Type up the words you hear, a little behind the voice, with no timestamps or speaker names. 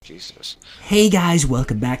Jesus. Hey guys,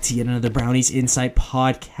 welcome back to yet another Brownies Insight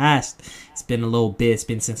podcast. It's been a little bit. It's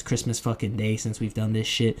been since Christmas fucking day since we've done this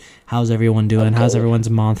shit. How's everyone doing? How's everyone's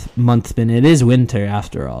month been? It is winter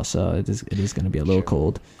after all, so it is going to be a little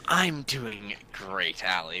cold. I'm doing great,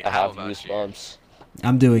 Allie. I How have about you? goosebumps.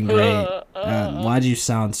 I'm doing great. Why'd you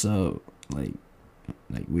sound so like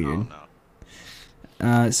weird? Oh,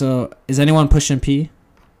 no. So is anyone pushing P?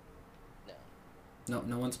 No,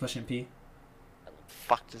 no one's pushing P.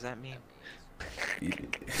 Fuck does that mean?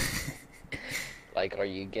 Like, are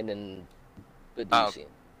you getting Oh, Badusi?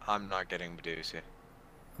 I'm not getting Badusi.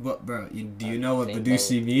 What, bro? Do you know what Same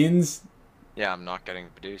Badusi means? Yeah, I'm not getting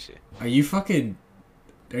Badusi. Are you fucking?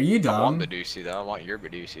 Are you I want dumb? Badusi though. I want your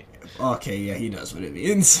Badusi. Okay, yeah, he knows what it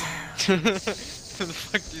means. Who the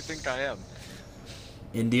fuck do you think I am?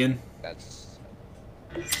 Indian. That's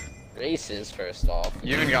racist, first off.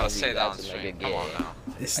 You even gotta say that on That's stream. like a Come on gay. now.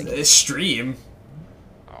 It's stream.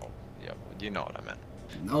 Oh, yeah, you know what I meant.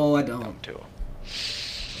 No, I Dumb don't. too.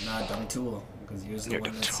 Not dumb tool, because you was the You're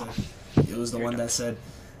one dumb that tool. said. You was the You're one dumb. that said,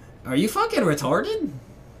 "Are you fucking retarded?"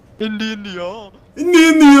 India.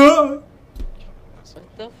 India.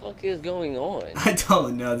 What the fuck is going on? I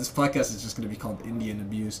don't know. This podcast is just gonna be called Indian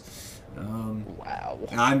Abuse. Wow.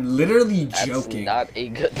 I'm literally That's joking. not a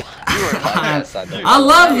good I, podcast. I know. I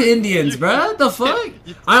love Indians, bruh. The fuck?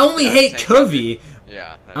 I only Yeah, hate same Covey.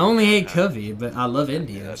 Yeah. I only hate yeah, Covey, but I love yeah, that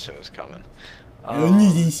Indians. shit was coming. I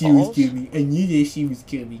knew that she was Also, coming. I knew that she was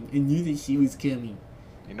coming. I knew that she was coming.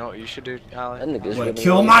 You know what you should do, That Allie? nigga's What? really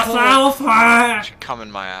Kill really- myself? You should come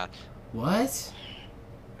in my ass. What?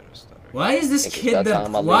 Why is this Think it's kid about the?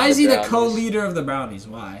 time I Why leave is he the the Brownies. co-leader of the Brownies?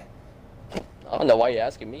 Why? I don't know why you're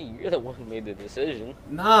asking me. You're the one who made the decision.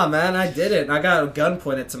 Nah, man, I didn't. I got a gun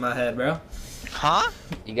pointed to my head, bro. Huh?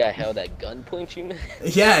 You got held at gunpoint, you man?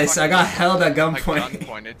 Yes, I got held at A gun gunpoint.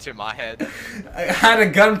 pointed to my head. I had a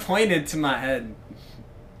gun pointed to my head.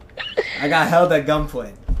 I got held at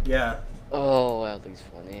gunpoint. Yeah. Oh, that looks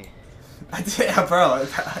funny. I did, bro.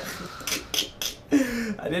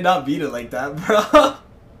 I did not beat it like that, bro. The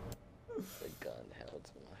gun held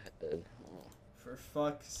to my head. Oh. For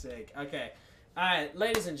fuck's sake. Okay. Alright,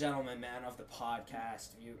 ladies and gentlemen, man, of the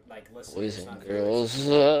podcast, you like listeners, Boys and not girls.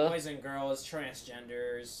 viewers. Boys and girls,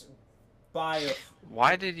 transgenders,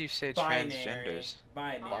 Why did you say binary, transgenders?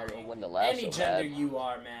 binary, When the last any one gender had- you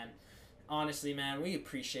are, man. Honestly, man, we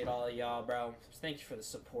appreciate all of y'all, bro. Thank you for the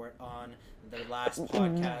support on the last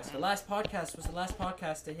podcast. The last podcast was the last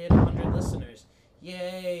podcast to hit 100 listeners.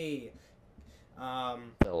 Yay!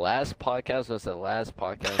 The last podcast was the last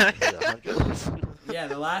podcast that hit 100 listeners. Yeah,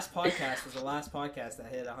 the last podcast was the last podcast that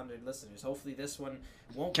hit 100 listeners. Hopefully this one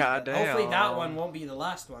won't be Goddamn. hopefully that one won't be the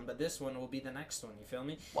last one, but this one will be the next one, you feel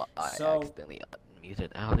me? Well, I So- accidentally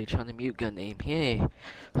unmuted Ali trying to mute gun name. Yay.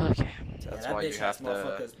 Okay. That's that why you bitch have has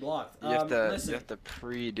motherfuckers to. blocked. You have to. Listen, You have to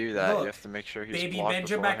pre-do that. look, You have to make sure he's baby, blocked bend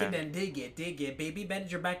your back and beforehand. then dig it, dig it. Baby,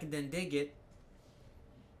 bend your back and then dig it.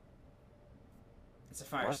 It's a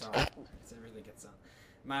fire What? song. It's a really good song.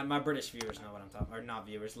 My British viewers know what I'm talking, or not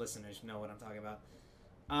viewers, listeners know what I'm talking about.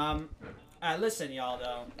 Listen, y'all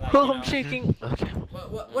though. Like, Oh, you I'm know, shaking. Okay.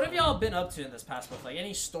 what have y'all been up to in this past month? Like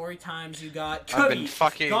any story times you got? I've been Cody,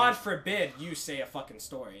 fucking- God forbid you say a fucking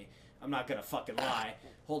story. I'm not gonna fucking lie.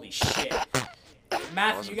 Holy shit.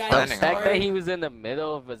 Matthew, you got The a planning on fact that story? he was in the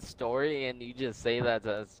middle of a story and you just say that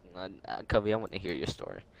to us, Covey, I want to hear your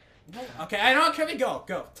story. Okay, I know. Kevin, go.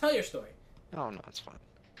 Tell your story. Oh no, it's fine.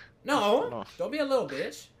 No, No. don't be a little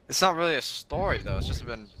bitch. It's not really a story though. It's just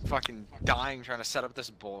been fucking dying trying to set up this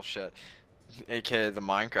bullshit, aka the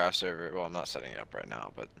Minecraft server. Well, I'm not setting it up right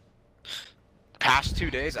now, but past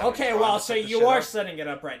 2 days. I've been Okay, trying well, to so set this you shit are up. setting it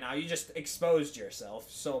up right now. You just exposed yourself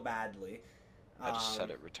so badly. I just said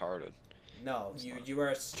it retarded. No, It's you not. you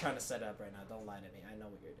are trying to set it up right now. Don't lie to me. I know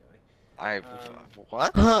what you're doing. I Um,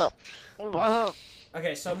 what? Wow.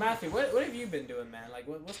 Okay, so Matthew, what have you been doing, man? Like,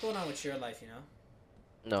 what's going on with your life? You know?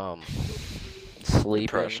 Sleeping,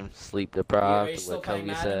 Depression. sleep Are you deprived, still what playing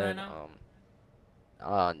Covey Madden said. right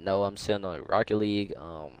now? No, I'm still on Rocket League.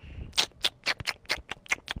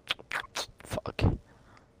 Fuck.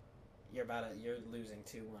 You're losing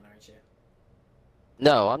 2-1, aren't you?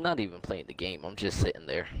 No, I'm not even playing the game. I'm just sitting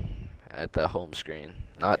there at the home screen.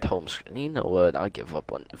 Not Okay. home screen. You know what? I give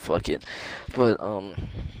up on the fucking. But I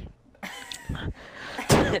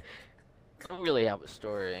don't really have a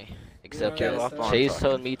story. Except Give that up on Chase fucking-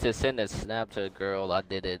 told me to send a snap to a girl. I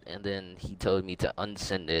did it, and then he told me to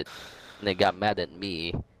unsend it, and they got mad at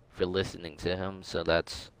me for listening to him. So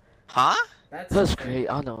that's Huh? that's great.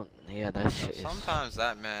 I don't. Yeah, that shit is. Sometimes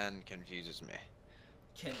that man confuses me.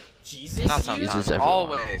 Can Jesus? Not you? sometimes. Jesus everyone.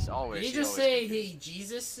 Always. Did you he just always say confuses he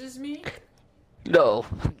Jesus is me? No,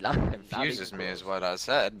 not Confuses even me is close. what I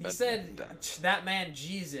said. He But said, "That man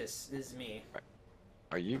Jesus is me."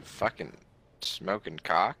 are you fucking smoking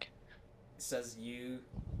cock? Says you,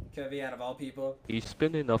 Kevy, out of all people. He's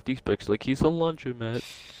spinning off these bricks like he's a laundromat.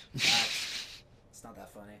 It's not that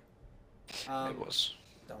funny. It was.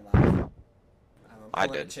 Don't laugh. I'm I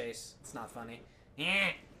pulling a did. Chase. It's not funny.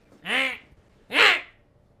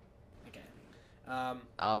 Okay.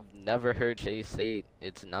 I've never heard Chase say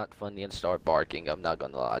it's not funny and start barking. I'm not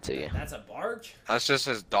gonna lie to you. That's a bark? That's just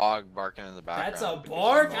his dog barking in the background. That's a because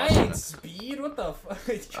bark? I'm I watching ain't it. speed. What the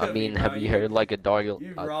fuck? I mean, have you heard like a dog?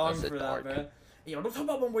 You're wrong said for that, dog. man. Yo, don't talk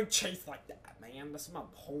about my boy Chase like that, man. That's my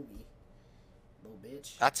homie. Little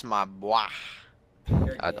bitch. That's my boy.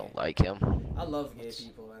 You're I gay. don't like him. I love gay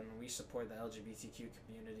people, and we support the LGBTQ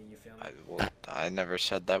community. You feel me? I never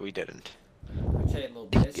said that we didn't. Okay, little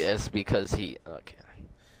bitch. Yes, because he. Okay.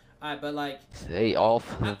 Alright, but like, Stay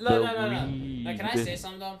off no, the no. weed. Now, can I say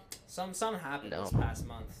something though? Something happened No. this past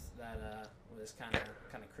month that was kind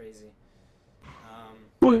of crazy.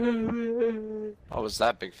 What was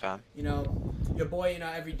that, big fan? You know, your boy, you know,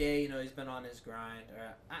 every day, you know, he's been on his grind,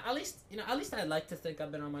 or at least I'd like to think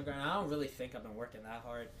I've been on my grind. I don't really think I've been working that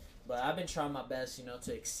hard, but I've been trying my best, you know,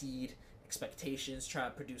 to exceed expectations, try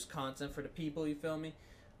to produce content for the people. You feel me?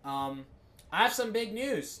 I have some big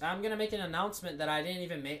news. I'm gonna make an announcement that I didn't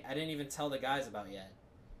even tell the guys about yet.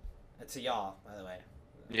 To y'all, by the way.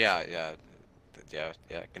 Yeah.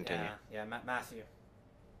 Continue. Yeah, Matthew.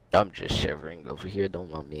 I'm just shivering over here.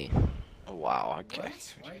 Don't mind me. Oh, wow. Okay.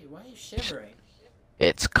 What? Why are you shivering?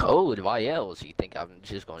 It's cold. Why else? You think I'm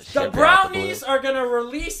just gonna shiver The out the Brownies blue? are gonna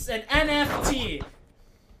release an NFT.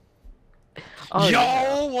 Oh, Yo,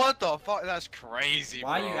 yeah. what the fuck? That's crazy,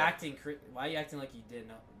 Why bro. are you acting? Why are you acting like you didn't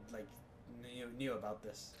know, like knew about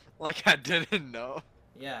this? Like I didn't know.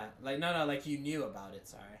 Yeah, like no, like you knew about it.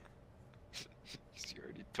 Sorry. You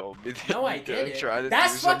already told me that. No, I you were gonna didn't. try to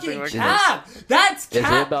That's do something fucking like cap. That's Is it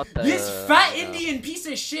cap. about the- This fat no. Indian piece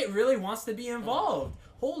of shit really wants to be involved.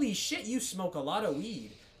 Holy shit, you smoke a lot of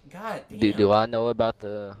weed. God damn. Do I know about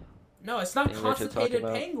the No, it's not thing that you're talking constipated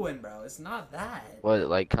about? penguin, bro. It's not that. what,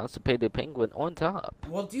 like constipated penguin on top?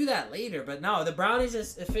 We'll do that later, but no, the Brownies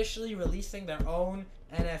is officially releasing their own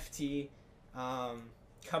NFT,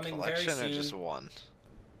 coming Collection very soon. or just one?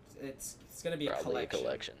 It's gonna be Probably a a collection.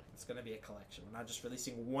 collection. It's gonna be a collection. We're not just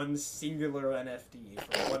releasing one singular NFT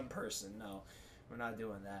for one person. No, we're not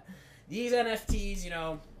doing that. These NFTs, you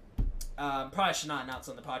know, probably should not announce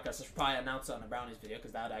on the podcast. I should probably announce it on the Brownies video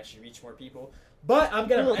because that would actually reach more people. But I'm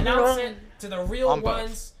gonna announce it to the real On both.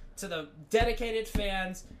 ones, to the dedicated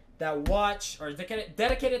fans that watch, or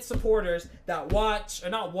dedicated supporters that watch, or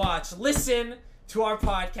not watch, listen to our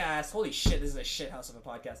podcast. Holy shit, this is a shit house of a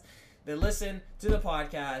podcast. They listen to the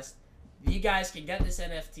podcast. You guys can get this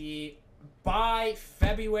NFT by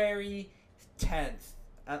February 10th.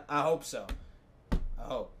 I hope so. I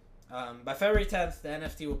hope. By February 10th, the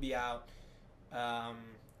NFT will be out.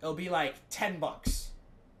 It'll be like $10.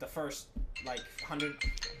 The first, like, 100.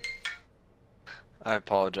 I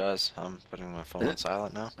apologize. I'm putting my phone on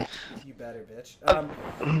silent now. You better, bitch.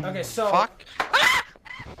 Okay, so. Fuck.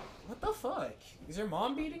 What the fuck? Is your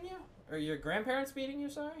mom beating you? Or your grandparents beating you,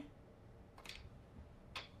 sorry?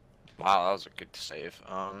 Wow, that was a good save.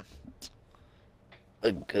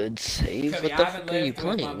 A good save? Cody, What I the haven't fuck are you lived with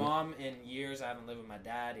my playing? mom in years. I haven't lived with my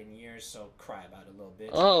dad in years, so cry about it a little bit.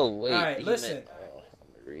 Oh wait. Alright, he listen. meant- oh,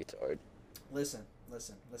 I'm a retard. Listen.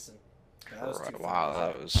 That was too Wow, far.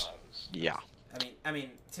 that was. Yeah. I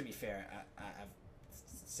mean, to be fair, I've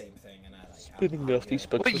same thing, and I like. Spinning off these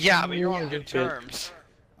Well, bucks. yeah, but you're on good terms.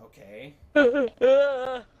 Okay, terms.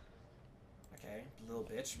 okay, little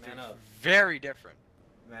bitch, man up, Very different.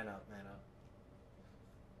 man up, man up.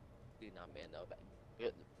 Do not man up.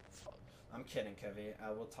 Good fuck. I'm kidding, Kevy.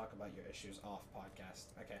 We'll talk about your issues off podcast.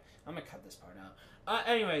 Okay, I'm gonna cut this part out.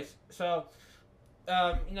 Anyways, so,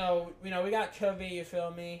 you know, we got Kevy. You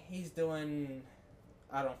feel me? He's doing.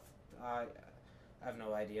 I have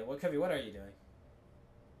no idea. Kevy, what are you doing?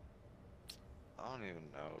 I don't even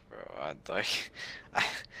know, bro.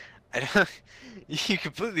 I don't. You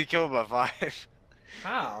completely killed my vibe.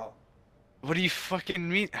 How? What do you fucking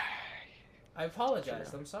mean? I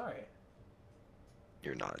apologize. I'm sorry.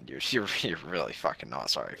 You're not. You're really fucking not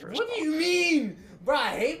sorry. First What of do all. you mean? Bro, I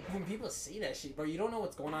hate when people say that shit, bro. You don't know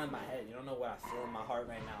what's going on in my head. You don't know what I feel in my heart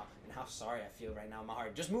right now and how sorry I feel right now in my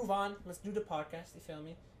heart. Just move on. Let's do the podcast. You feel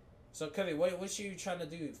me? So, Kevin, what you trying to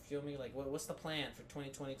do? You feel me? Like, what's the plan for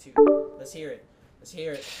 2022? Let's hear it. Let's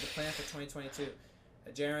hear it. The plan for 2022.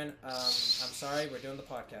 Jaren, I'm sorry. We're doing the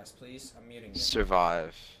podcast. Please, I'm muting you.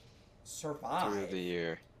 Survive through Survive. the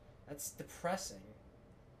year. That's depressing.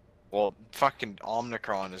 Well, fucking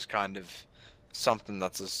Omicron is kind of something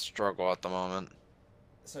that's a struggle at the moment.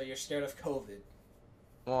 So you're scared of COVID.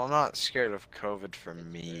 Well, I'm not scared of COVID for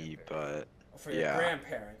me, but For your yeah,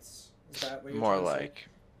 grandparents. Is that what you're more trying to say? like,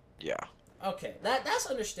 yeah. Okay, that's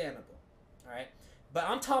understandable. All right, but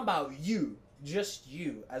I'm talking about you, just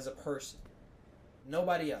you as a person.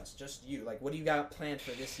 Nobody else, just you. Like, what do you got planned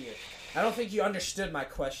for this year? I don't think you understood my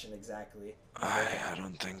question exactly. I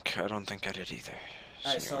don't think I did either.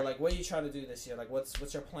 All right, so Senor. like, what are you trying to do this year? Like, what's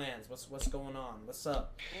your plans? What's going on? What's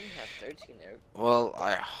up, I only have 13 there. Well,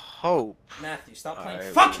 I hope Matthew? Stop I playing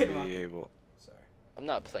will fucking be Rocket. able. Sorry. I'm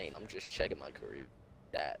not playing. I'm just checking my career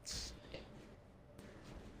stats.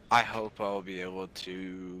 I hope I'll be able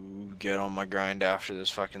to get on my grind after this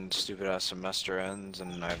fucking stupid ass semester ends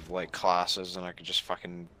and I have like classes and I can just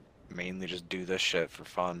fucking mainly just do this shit for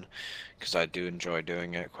fun because I do enjoy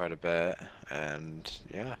doing it quite a bit and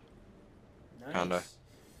yeah. Nice. Kinda.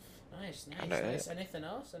 Nice. Kinda Nice. Anything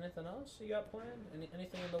else? Anything else you got planned?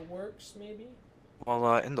 Anything in the works, maybe?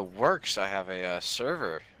 Well, in the works I have a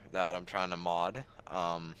server that I'm trying to mod,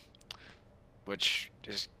 which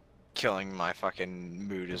is killing my fucking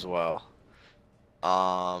mood as well.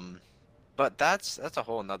 But that's a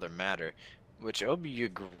whole nother matter, which it'll be a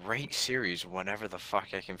great series whenever the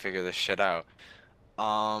fuck I can figure this shit out.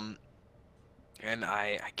 And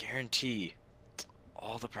I guarantee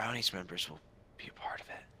all the Brownies members will be a part of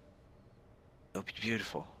it. It'll be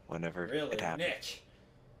beautiful whenever Really, it happens. Nick.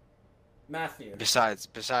 Matthew. Besides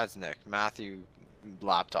Nick, Matthew,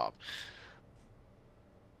 laptop.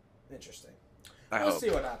 Interesting. I We'll hope. see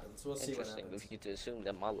what happens. We'll see what Interesting happens. of you to assume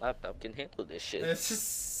that my laptop can handle this shit.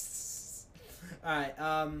 Alright,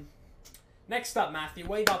 next up, Matthew,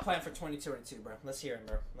 what you got planned for 2022, bro? Let's hear it,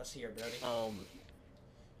 bro. Let's hear it, brody.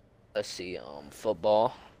 Let's see,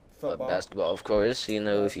 football. Football. Basketball, of course. You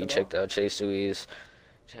know, if you Basketball. checked out Chase Dewey's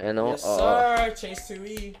channel. Yes, sir. Chase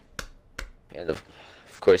 2E. And of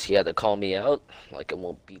course, he had to call me out. Like, I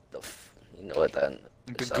won't beat the. You know what that.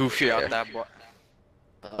 Goofy out that boy.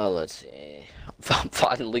 Let's see. I'm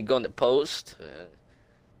finally going to post.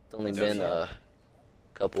 It's only It's been okay. a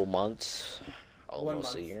couple months, 1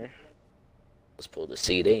 almost a month. year. Let's pull the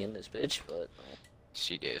CD in this bitch, but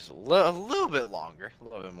She days a little bit longer, a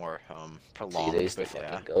little bit more prolonged. CD's the But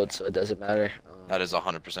yeah, fucking goat, so it doesn't matter. that is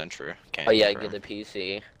 100% true. Can't Oh yeah, I confirm. get a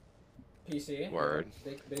PC. PC. Word.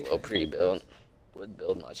 Big Well, pre-built. Would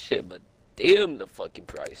build my shit, but damn the fucking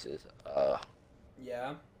prices.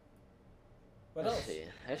 Yeah. What Let's else? see.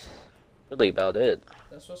 That's really about it.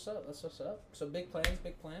 That's what's up. That's what's up. So big plans,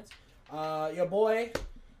 big plans. Your boy,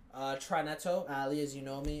 Trineto, Ali, as you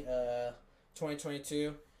know me,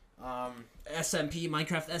 2022. SMP,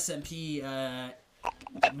 Minecraft SMP,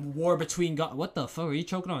 War Between God. What the fuck? Are you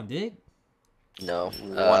choking on dick? No.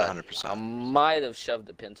 100%. I might have shoved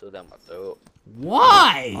the pencil down my throat.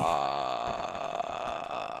 Why?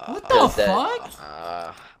 What the Just that, fuck?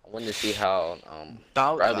 I wanted to see how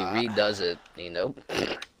About Riley that. Reid does it, you know?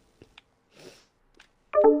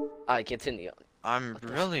 I continue. I'm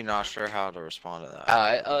really not sure how to respond to that.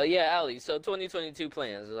 Alright, yeah, Ali, so 2022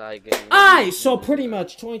 plans, like... Alright, so pretty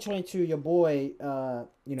much 2022, your boy,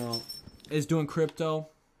 you know, is doing crypto,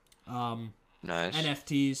 Nice.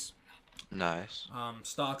 NFTs, Nice.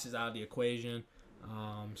 stocks is out of the equation,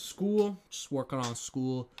 school, just working on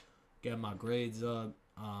school, getting my grades up,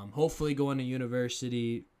 hopefully going to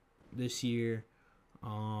university this year,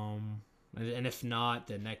 and if not,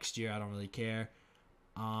 then next year, I don't really care,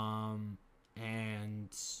 and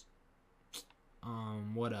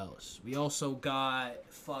what else? We also got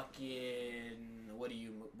fucking would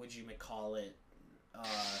you call it?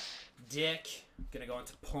 Dick. Gonna go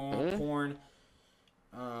into porn.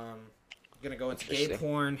 Gonna go into gay Interesting.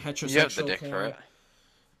 porn, heterosexual You have the dick porn. for it.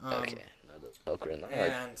 Okay, no, that's poker in the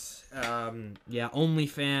eye. And yeah,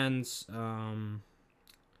 OnlyFans.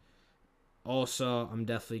 Also, I'm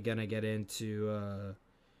definitely gonna get into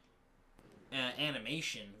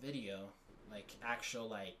animation video, like actual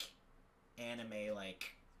like anime,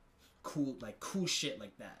 like cool shit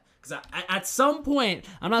like that. Because at some point,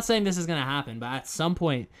 I'm not saying this is gonna happen, but at some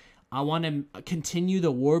point, I want to continue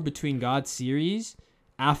the War Between Gods series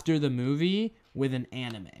after the movie with an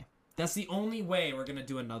anime. That's the only way we're gonna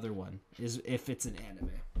do another one, is if it's an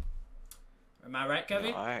anime. Am I right,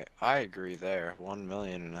 Kevin? No, I agree there.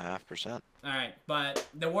 1,000,000.5%. All right, but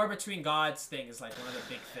the War Between Gods thing is like one of the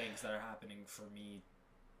big things that are happening for me,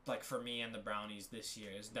 like for me and the Brownies this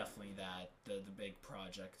year is definitely that the big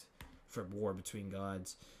project for War Between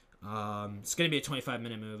Gods. It's gonna be a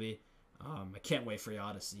 25-minute movie. I can't wait for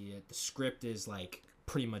y'all to see it. The script is like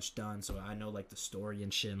pretty much done, so I know like the story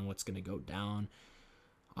and shit and what's gonna go down.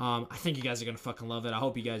 I think you guys are gonna fucking love it. I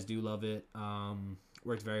hope you guys do love it.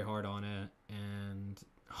 Worked very hard on it, and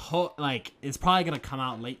like it's probably gonna come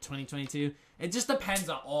out late 2022. It just depends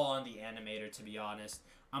on the animator, to be honest.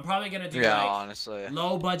 I'm probably gonna do honestly,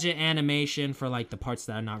 low budget animation for like the parts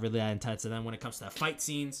that are not really that intense, and then when it comes to the fight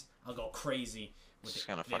scenes, I'll go crazy with it's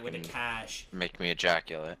gonna with the fucking cash. make me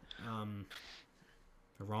ejaculate.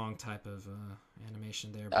 The wrong type of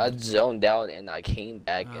animation there. I But... zoned out and I came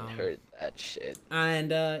back and heard that shit.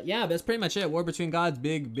 And yeah, that's pretty much it. War Between Gods,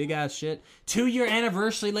 big ass shit. 2-year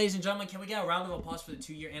anniversary, ladies and gentlemen. Can we get a round of applause for the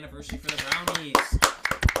 2-year anniversary for the Brownies?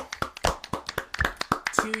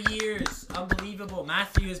 2 years, unbelievable.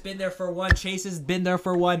 Matthew has been there for 1. Chase has been there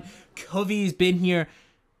for 1. Kovi's been here.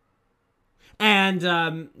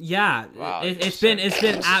 And yeah, wow, it's been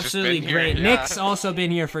absolutely been great. here, yeah. Nick's also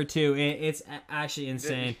been here for 2. It's actually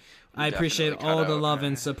insane. I appreciate all the love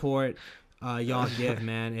and support y'all give,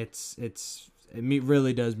 man.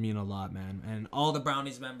 Really does mean a lot, man. And all the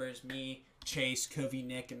Brownies members, me, Chase, Kovi,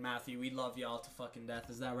 Nick, and Matthew, we love y'all to fucking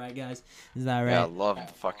death. Is that right, guys? Is that right? Yeah, I love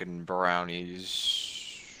the fucking Brownies.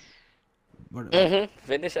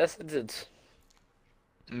 Finish that sentence.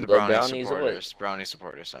 The Brownies Brownie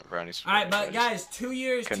supporters. All right, but guys, 2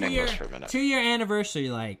 years, Couldn't English for a minute. 2-year anniversary.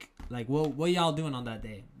 Like, what y'all doing on that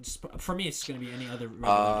day? Just, for me, it's gonna be any other. Day.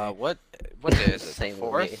 What day is it? Same The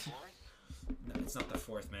way. 4th? No, it's not the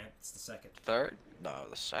 4th, man. It's the 2nd. 3rd? No,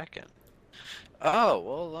 the 2nd. Oh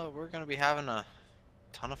well, we're gonna be having a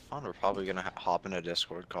ton of fun. We're probably gonna hop in a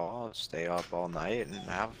Discord call, stay up all night, and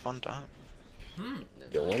have a fun time.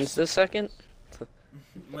 When's the 2nd?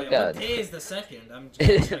 Wait, God. what day is the 2nd? I'm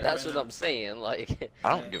just That's what I'm saying. Like, I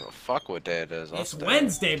don't give a fuck what day it is. I'll It's stay.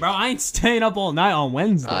 Wednesday, bro. I ain't staying up all night on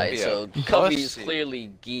Wednesday. alright, Yeah, so pussy. Cubby's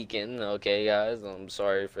clearly geeking. Okay, guys, I'm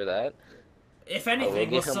sorry for that. If we'll anything,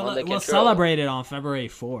 get him under we'll control. celebrate it on February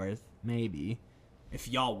 4th, maybe. If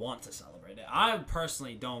y'all want to celebrate it. I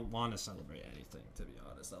personally don't want to celebrate anything, to be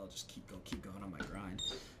honest. I'll just keep going on my grind.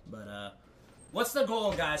 But what's the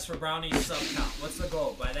goal, guys, for Brownie's sub count? What's the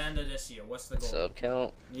goal by the end of this year? What's the goal? Sub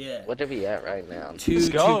count. Yeah. What are we at right now?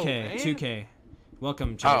 2K. man. 2K.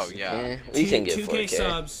 Welcome, Oh Jason. yeah. Yeah, we can get 2K 4K.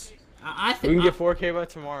 subs. I We think can get 4K by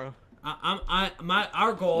tomorrow.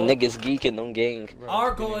 our goal. Niggas geeking on gang.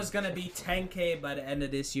 Our goal is gonna be 10K by the end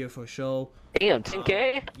of this year for sure. Damn,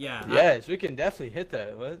 10K? Yeah. Yes, we can definitely hit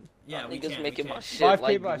that. What? Yeah, we Niggas can. making we my can. shit 5K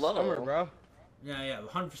like by low. summer, bro. Yeah,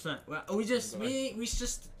 100%. Well, we just need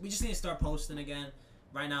to start posting again.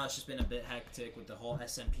 Right now, it's just been a bit hectic with the whole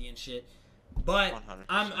SMP and shit. But 100%.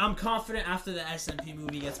 I'm confident after the SMP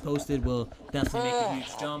movie gets posted, we'll definitely make a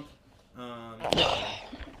huge jump.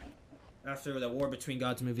 After the War Between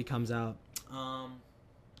Gods movie comes out.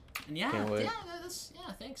 And yeah, Can't wait.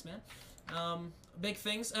 thanks, man. Big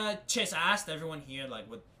things. Chase, I asked everyone here like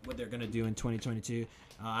what they're gonna do in 2022.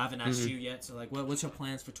 I haven't asked you yet, so like, what's your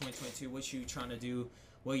plans for 2022? What you trying to do?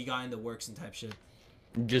 What you got in the works and type shit?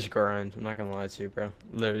 Just grind. I'm not gonna lie to you, bro.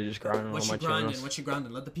 Literally just grind on all What my you grinding? channels. What you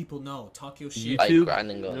grinding? Let the people know. Talk your shit. Like YouTube,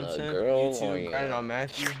 grinding you know on what I'm a saying? girl or YouTube, grinding yeah. on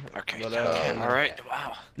Matthew. Okay. But, All right.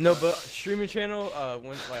 Wow. No, but streaming channel.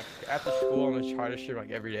 When like after school, I'm gonna try to stream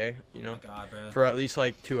like every day. You know, Oh my God, bro. for at least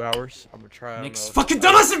like 2 hours. I'm gonna try. I don't Nick's know. fucking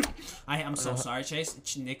done listen. I'm so sorry, Chase.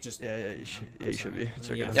 Nick just. Yeah, you should. Yeah, you should be. It's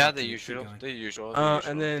okay. Yeah. Yeah, Keep the usual. going. The usual.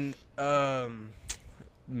 And then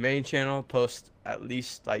main channel post at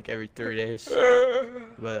least like every 3 days.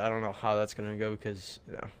 But I don't know how that's gonna go because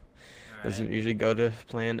doesn't usually go to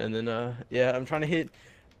plan. And then yeah, I'm trying to hit.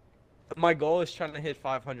 My goal is trying to hit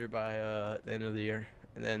 500 by the end of the year,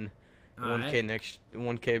 and then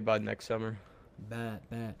 1K by next summer. Bad.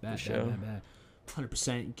 show.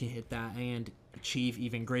 100%. You can hit that and achieve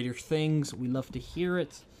even greater things. We love to hear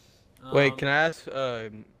it. Wait, can I ask,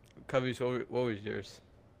 Cubbies, what was yours?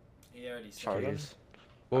 He already said Pardon? it. Yours?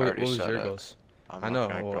 I What already was said your it. goals? I'm I not know,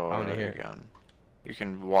 gonna well, go I wanna over hear it it. again. You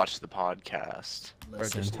can watch the podcast. Bro,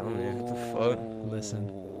 Listen. just tell me. What the Listen.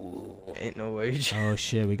 fuck? Ain't no wage. Oh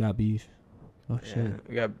shit, we got beef. Oh shit. Yeah,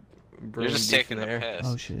 we got. You're brewing just beef taking in the there. piss.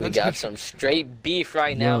 Oh shit. We got some straight beef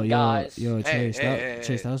right now, guys. Yo, Chase, hey,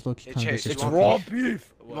 Chase, that was low key hey, kind of Chase, It's you want raw beef?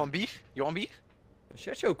 beef. You want beef? You want beef?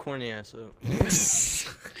 Shut your corny ass up.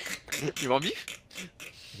 You want beef?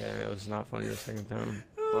 Yeah, it was not funny the second time.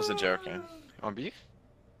 I wasn't joking. You want beef?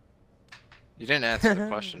 You didn't answer the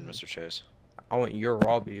question, Mr. Chase. I want your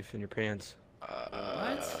raw beef in your pants.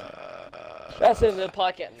 That's in the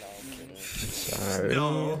podcast. No, I'm kidding. Sorry.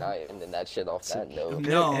 No. Not ending that shit off that note.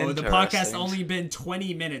 No, the podcast Interesting. only been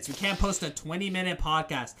 20 minutes. We can't post a 20-minute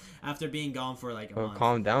podcast after being gone for like a Oh, month.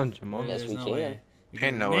 calm down, Jamal. Yes, There's we no can. way.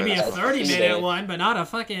 Ain't no Maybe way. a That's 30-minute insane. one, but not a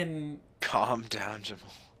fucking. Calm down, Jamal.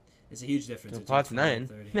 It's a huge difference. The between pot's 20 and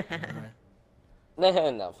 9. 30.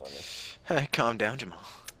 Nah, not funny. Hey, calm down, Jamal.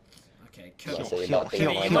 Okay, What I Cody. say about Cody, things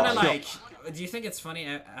you like wanna that. like? Do you think it's funny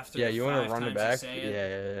after? Yeah, the you wanna 5 run it times back? You say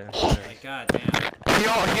it? Yeah. Like, God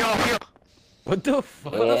damn. Yo. What the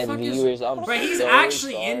fuck? What the And fuck is- viewers, I'm Bro, he's so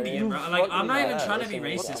actually sorry. Indian, bro. You Like, I'm not fucking even trying to be ass.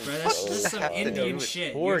 racist, bro. That's just some Fuck. Indian Yo,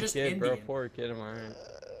 shit. Poor You're just kid, Indian. bro. Poor kid of mine.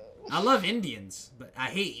 I love Indians, but I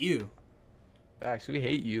hate you. Facts, we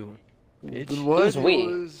hate you. Bitch. Who's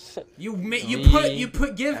we? You Me, give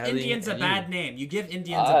Ellie, Indians a and bad you. name. You give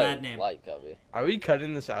Indians a I bad name. like Cubby. Are we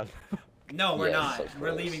cutting this out? No, we're Yes, not. of We're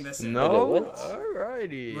course. leaving this in. No? what?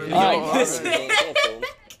 Alrighty. We're Alright, leaving this Cubby, in. getting canceled.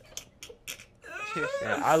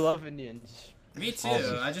 Yeah, I love Indians. Me too.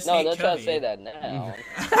 Awesome. I just No, hate don't try to Cubby. say that now.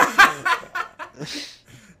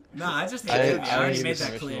 Nah, I just hate I Cubby. I already didn't made get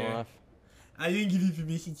that permission clear. off. I didn't give you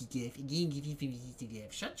permission to give. I didn't give you permission to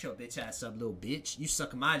give. Shut your bitch ass up, little bitch. You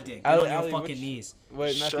suck my dick. Get Ali- on your Ali, fucking which- knees.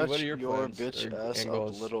 Wait, Matthew, Shut what are your plans bitch or- ass and up,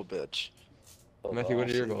 goals? little bitch. Matthew, what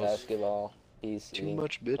are your goals? Basketball. PC. Too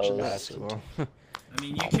much bitch Oh, in that. Basketball. I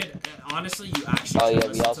mean, you could honestly, you actually. Oh should yeah, we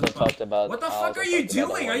listen also to the pod. talked about. What the I fuck also are you talked about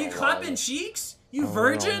doing? the Are you one-on-one. clapping cheeks? You Oh,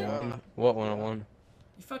 virgin? one-on-one. What 101?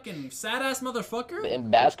 You fucking sad ass motherfucker.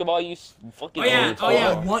 In basketball, you fucking. Oh yeah, only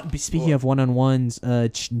talk. One. Speaking of one-on-ones,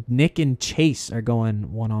 Nick and Chase are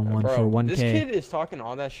going one-on-one Bro, for 1K. This kid is talking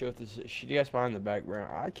all that shit with this shitty ass behind the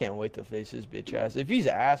background. I can't wait to face his bitch ass. If he's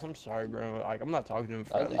ass, I'm sorry, bro. Like, I'm not talking to him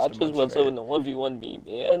for I, at least I a just month want straight. someone to 1v1 me,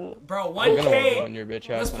 man. Bro, I'm gonna 1K. win your bitch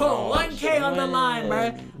Let's ass. put and all. 1K on the line,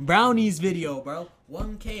 bro. Brownies video, bro.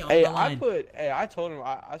 1K on Hey, the line. I told him,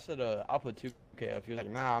 I said, I'll put 2K up. He was like,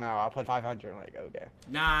 no, I'll put 500. I'm like, okay.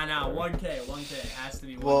 Nah, 1K. 1K. It has to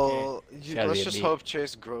be 1K. Well, Gotta let's be a just beat. hope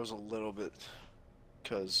Chase grows a little bit.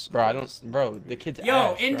 Cause Bro, the kid's Yo,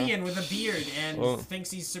 ass, bro. Indian with a beard and Well- thinks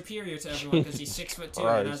he's superior to everyone because he's 6'2" and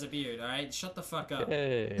Christ. has a beard. All right, shut the fuck up.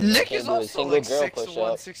 Hey. Nick Can't is do a also single like girl 6'1",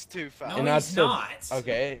 push-up. 6'2", fat. No, And I'd he's still- not.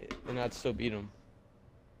 Okay, and I'd still beat him.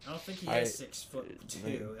 I don't think he I- is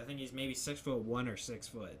 6'2". I think he's maybe 6'1" or 6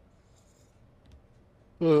 foot.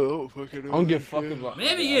 Oh, fucking I don't give a fuck about.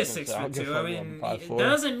 Maybe he yeah, is I was gonna say, 6'2". I don't mean, give a fuck it about 5'4".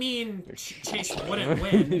 doesn't mean Chase wouldn't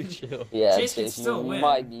win. Chill. Yeah, Chase can Chase, still you win.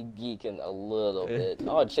 might be geeking a little bit.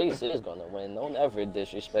 Oh, Chase is gonna win. Don't ever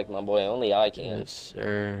disrespect my boy. Only I can. Yes,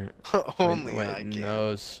 sir. Only Wait, I can.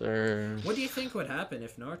 no, sir. What do you think would happen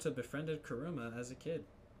if Naruto befriended Kuruma as a kid?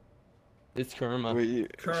 It's Kuruma.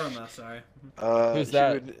 Wait, Kuruma, sorry. Who's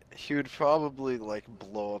that? He would probably like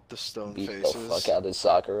blow up the stone Beat the faces. fuck out of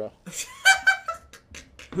Sakura.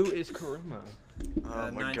 Who is Kuruma?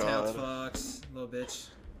 Oh my Nine-tailed god. fox, little bitch.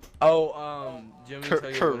 Oh, Jimmy. Kur- Tell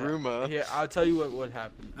you Kuruma. Here, I'll tell you what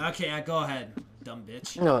happened. Okay, go ahead, dumb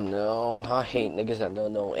bitch. No, I hate niggas that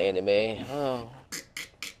don't know anime. Oh.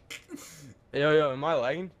 Yo, am I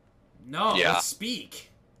lagging? No, Yeah. let's speak.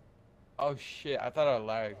 Oh shit, I thought I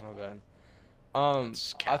lagged. My bad.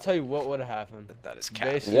 That's I'll cap. tell you what would have happened. That is cap.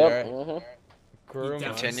 Basically, Yep. right? Mhm. Kuruma.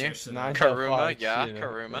 definitely Continue. said Nine that. tail Karuma, fox, yeah, you know,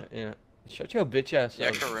 Karuma. Yeah. Shut your bitch ass Yeah,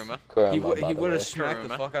 up. Kuruma. Kurama, He by would the have way. smacked the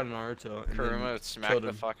Kuruma. fuck out of Naruto. and Kuruma then would smack killed the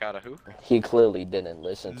him. fuck out of who? He clearly didn't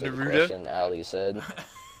listen to the Naruto? question Ali said.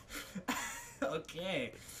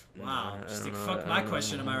 Okay. Wow. Nah, I Just don't like, know, fuck I my don't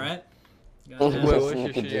question, am know. I right? Wait, Goddamn. what's Listen your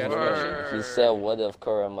to shit the you asked question. He said, "What if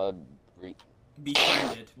Kurama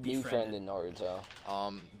Befriended. befriended Naruto?"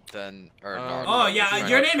 Then Naruto Oh yeah, befriended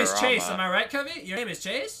your name is Kurama. Chase, am I right, Covey? Your name is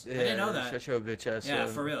Chase? I didn't know that. Shut your bitch ass Yeah, up.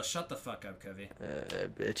 for real. Shut the fuck up, Covey.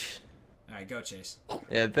 Bitch. Alright, go Chase.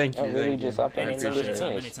 Yeah, thank you. I really Thank just you. hopped I in and appreciate did it.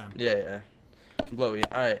 it. Anytime. Yeah. Blowy.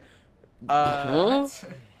 Alright. Huh?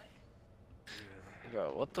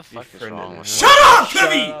 Bro, what the fuck is Befriended wrong him. with Shut up, Shut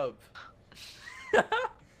Covey! up.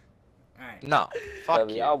 Alright. No, fuck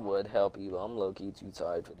Cubby, you. I would help you, but I'm low key too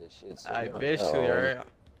tired for this shit. So Alright, basically, alright.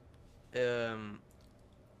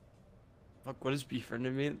 Fuck, what does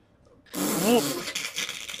befriended mean?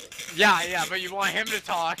 Yeah, but you want him to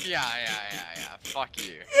talk? Yeah. Fuck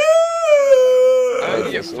you. I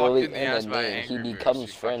would get It's fucked really in the ass the by name. angry He moose, becomes you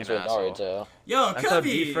friends fucking with asshole. Naruto. Yo, I thought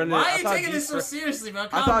Covey, befriended- why I are you thought taking this so befri- seriously, bro? I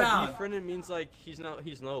Calm thought down. befriended means like he's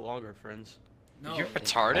no longer friends. No. You're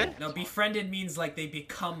retarded? No, befriended means like they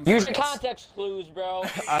become Use the friends. context clues, bro.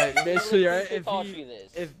 Alright, basically, right? Who taught you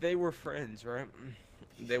this? If they were friends, right?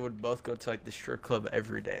 They would both go to like the strip club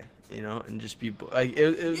every day, you know, and just be like it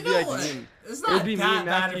would You be know like what? me. It's It would not be me, that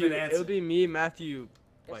bad of Matthew. an It answer. would be me, Matthew.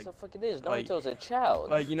 Yes, Like, the fuck it is. like- Naruto's a child.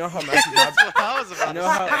 Like you know how Matthew. That's what I was about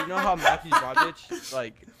you know how Matthew's my bitch.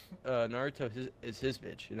 Like Naruto is his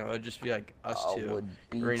bitch. You know, it'd just be like us I two. would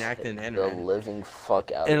beat reenacting the anime. living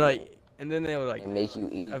fuck out And of like, you and then they would like, and make you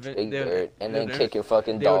eat Evan- big they would- dirt and then they- kick your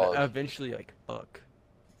fucking they would dog. eventually like fuck.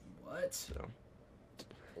 What? So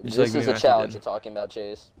This like me is and a Matthew child did. you're talking about,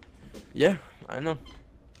 Chase. yeah, I know.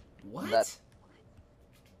 What? That-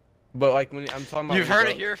 But like when I'm talking about, You've when he heard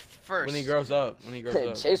it grow- here first. when he grows up. When he grows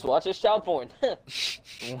up. Chase watches child porn. I'm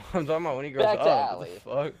talking about when he grows Back to up. What Allie. the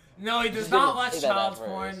fuck? No, he does Didn't not watch say that at child first.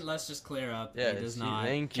 porn. Let's just clear up. Yeah, he does see, not.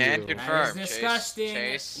 thank you. Can't That confirm. is disgusting.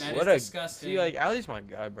 Chase. That What is a disgusting. see, like Allie's my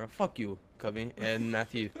guy, bro. Fuck you, Cubby, and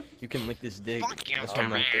Matthew. You can lick this dick. Fuck you, That's why I'm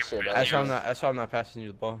not. This shit That's why I'm over. not. That's why I'm not passing you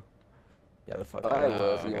the ball. Yeah, the fuck. Alright,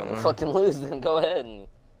 well, if you want to fucking lose, then go ahead and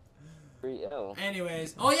 3-0.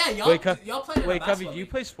 Anyways, oh yeah, y'all Wait, y'all played in a Wait, Cubby, basketball do you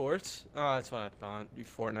league. play sports? Oh, that's what I thought. You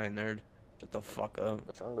Fortnite nerd. Shut the fuck up.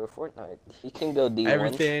 What's wrong with Fortnite? He can go D1.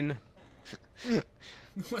 Everything.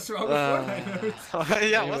 What's wrong with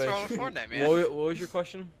Fortnite? Yeah, Anyway. what's wrong with Fortnite, man? What was your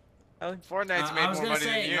question? Fortnite's made I was more gonna money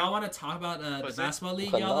than say, you. y'all want to talk about the Was it? basketball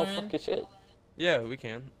league But y'all no are in? fucking shit. Yeah, we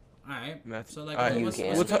can. All right. Matthew. So like, Alright, what's, you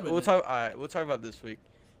what's can. good with we'll it? talk. All right, we'll talk about this week.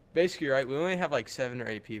 Basically, right, we only have like 7 or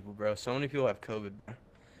 8 people, bro. So many people have COVID. Oh,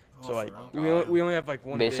 So for like, real? we only have like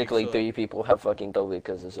one. Basically, big, 3 people have fucking COVID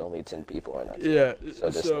because there's only 10 people in it. Yeah. So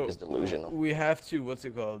this So is delusional. we have to. What's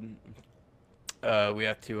it called? We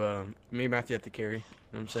have to. Me and Matthew have to carry.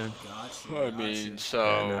 You know what I'm saying? Gotcha, I gotcha. mean, so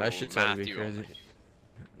Yeah, no, that shit's gotta be Matthew. crazy.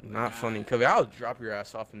 Not funny, Cubby. I'll drop your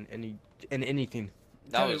ass off in anything.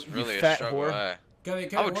 That was You really a fat struggle. whore. Eh? Cubby, I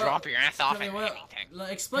Cubby, would what- drop your ass off Cubby, in what- anything.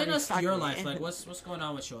 like, explain Cubby, us fuck your me. life. Like, what's going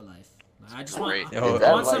on with your life? Like, I just Great. want, Yo, Is I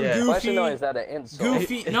that want some like a question or is goofy, that an insult?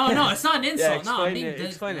 goofy. No, it's not an Yeah, insult. No, I'm explain being it. dead-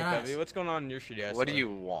 Explain it, dead Cubby. ass. What's going on in your shitty ass? What do life? you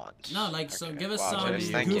want? No, like, so Okay, give us wow, some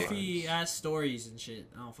Chase, thank you. goofy ass stories and shit.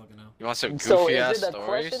 I don't fucking know. You want some So goofy is ass it a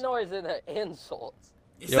stories? question or is it an insult?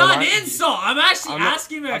 It's Yo, not not- an insult. I'm actually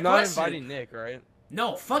asking him a I'm not question. inviting Nick, right?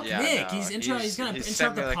 No, fuck Yeah, Nick. no, He's gonna he's interrupt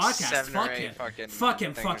sent the me, like, podcast. 7 or Fuck 8 him. fucking Fuck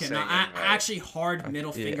him. things Fuck him. No, saying invite. actually, hard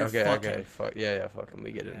middle Yeah, finger. okay, fuck okay. him. Fuck yeah, fuck him.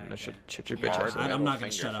 We get it. Yeah, No, okay. shut your bitch Hard ass middle up. I'm not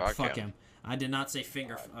gonna finger, shut up. fuck Fuck him. him. I did not say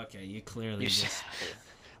finger. Okay, you clearly You just. said-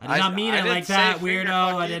 I did not mean I it didn't like say that, finger weirdo. fuck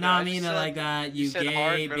I either. did not I mean just it said- like that. You said gay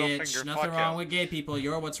hard middle bitch. finger, Nothing fuck wrong him. with gay people.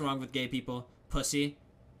 You're what's wrong with gay people. Pussy.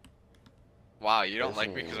 Wow, you don't There's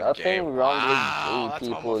like because I'm nothing gay. wrong Wow, with that's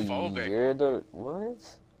gay people. homophobic. You're the what?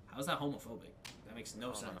 How's that homophobic? That makes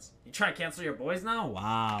no sense. You trying to cancel your boys now?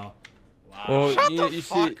 Wow. Wow. Well, Shut you, the you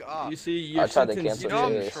fuck see, up. you see, I your tried to sentence. You cancel know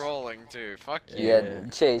I'm Chase. trolling too. Fuck you. Yeah,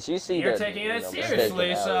 Chase, you see You're that? taking it mistaken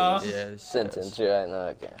seriously, so- Allie's Yes, sentence, yes. right? No,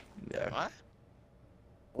 okay. Yeah. What?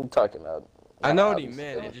 I'm talking about. I know what he Allie's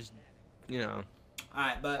meant. stuff. It just, you know,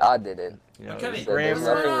 Alright, but. I did it. you know, Cubby, just There- what's there's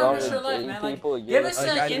going nothing on wrong with with your life, gay man? Like, people. give You're us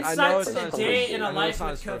the- an I know insight it's to not the day his- in I a know it's life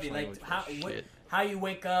not with his first Cubby. Like, language, how you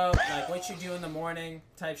wake up, like what you do in the morning,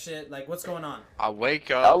 type shit. Like, what's going on? I wake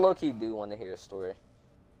I up, low key do want to hear a story.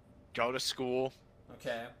 go to school,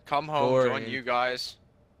 Okay. come home, Boring. join you guys,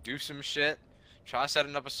 do some shit, try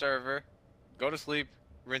setting up a server, go to sleep,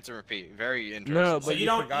 rinse and repeat. Very interesting. No, So but you you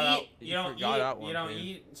don't forgot eat. out- You you don't forgot out eat. one You don't thing.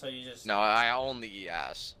 eat. So you just. No, I only eat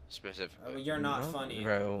ass specifically. You're not No, funny.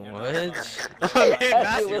 bro, You're what? not funny. I mean, That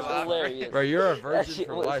that's shit was your laugh. hilarious. Bro, you're a That virgin shit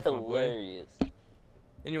for was life, my boy. hilarious.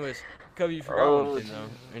 Anyways, Cubby, you forgot Oh, one thing though.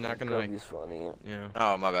 You're not gonna like, Cubby's funny. yeah.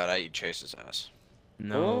 Oh my bad, I eat Chase's ass.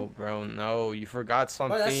 No, bro, no. You forgot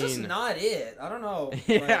something. But that's just not it. I don't know.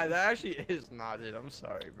 Yeah, like, that actually is not it. I'm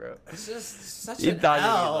sorry, bro. It's just such You an thought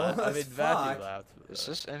L. you laughed. I mean, Fuck. Matthew laughed. This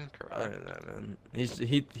is Other incorrect. than that, man.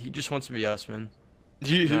 He just wants to be us, man.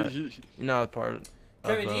 You're not a part of.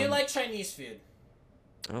 Kevin, do you like Chinese food?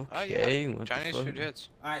 Okay. What the Chinese fuck? food hits.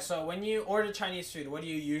 Alright, so when you order Chinese food, what do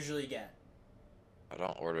you usually get? I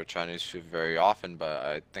don't order Chinese food very often, but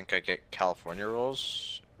I think I get California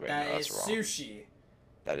rolls. Wait, That no, is that's wrong. sushi.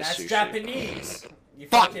 That is That's sushi. Japanese. You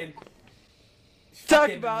Fuck! fucking. Talk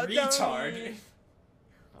fucking about retard. Dominique.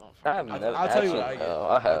 I don't I've fucking know. never, I'll tell you what actually, I get. no,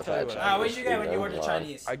 I have I'll tell you had what I Chinese get. What do you get when food, you I'm order lying.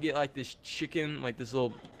 Chinese? I get like this chicken, like this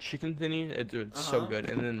little chicken thingy. It's so Uh-huh. good,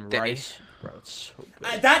 and then Thinny. rice, bro. It's so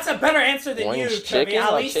good. That's a better answer than Orange you, Kevin. chicken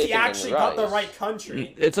At or least he chicken and actually got the rice? right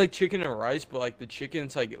country. It's like chicken and rice, but like the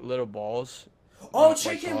chicken's like little balls. Oh, Like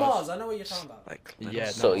chicken balls. balls. I know what you're talking about. Like, Yeah,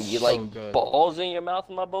 So no, you so like good. balls in your mouth,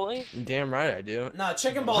 my boy? Damn right I do. No,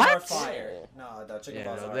 chicken balls What? are fire. No, the chicken Yeah,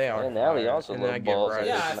 balls no, are they fire. are. And Allie fire. also And then love I get balls. rice.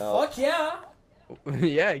 Yeah, No. fuck yeah.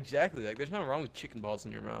 Yeah, exactly. Like there's nothing wrong with chicken balls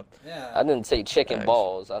in your mouth. Yeah. I didn't say chicken Nice.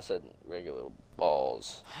 balls. I said regular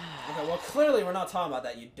balls. Okay, well, clearly we're not talking about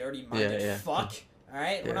that, you dirty-minded Yeah, yeah. fuck.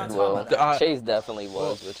 Alright, we're Yeah. not talking Well, about that. Uh, Chase definitely was,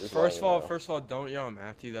 Well, which is first why, of all, don't yell at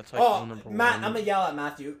Matthew. That's like Oh, rule number Matt, one. I'm gonna yell at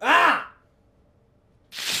Matthew. Ah!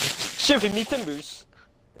 Shivering me timbers.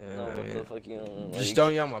 Yeah, No, what yeah. the fuck you? Just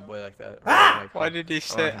don't yell at my boy like that. Ah! Like, why did he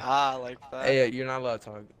say like that? Hey, you're not allowed to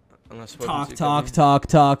talk unless what Talk, you talk, could talk,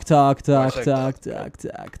 talk, talk, Watch talk, that. talk, talk,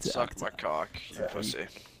 talk, Suck talk. my cock, you pussy.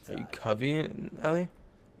 do. Are you Covey, Ellie?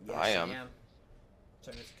 Yes, I am.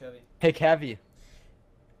 Check it to Covey. Hey, Cavi.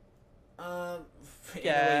 Um,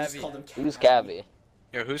 Gabby. just called him Who's Cabby. Cavi?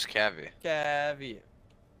 Yo, who's Cavi? Cavi.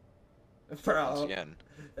 Once Bro, again.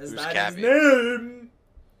 that's Who's not his Cavi? name.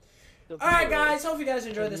 Alright guys, hope you guys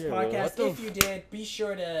enjoyed this Yeah, podcast. what the If you did, be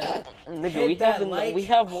sure to Nigga, hit we that have like, we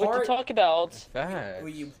have more heart- to talk about. Facts. Will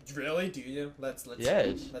you really do you? Let's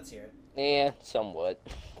Yes. let's hear it. Yeah, somewhat.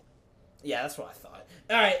 Yeah, that's what I thought.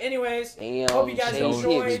 Alright, anyways, Damn, hope you guys Shane, he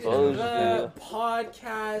enjoyed exposed the you.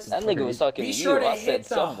 podcast. That nigga was talking Be to sure you. to I hit said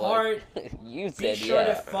the somewhat. heart. You Be said sure to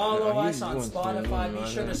yeah. follow No, us he's on doing Spotify. something. Be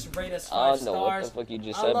sure to rate us I 5 don't know what the stars. fuck you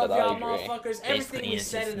just I said, love but y'all, I agree. motherfuckers. Everything we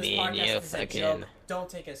said in this me and podcast you is a fucking- joke. Don't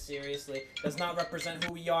take us seriously. Does not represent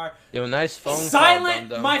who we are. Yo, nice phone call, Silent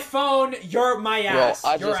dum-dum. my phone. You're my Bro, ass.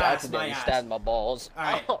 I Your just ass, my accidentally ass. stabbed my balls.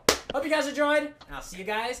 Alright. Hope you guys enjoyed. And I'll see you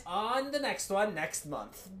guys on the next one next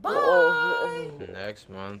month. Bye. Oh. Next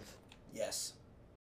month. Yes.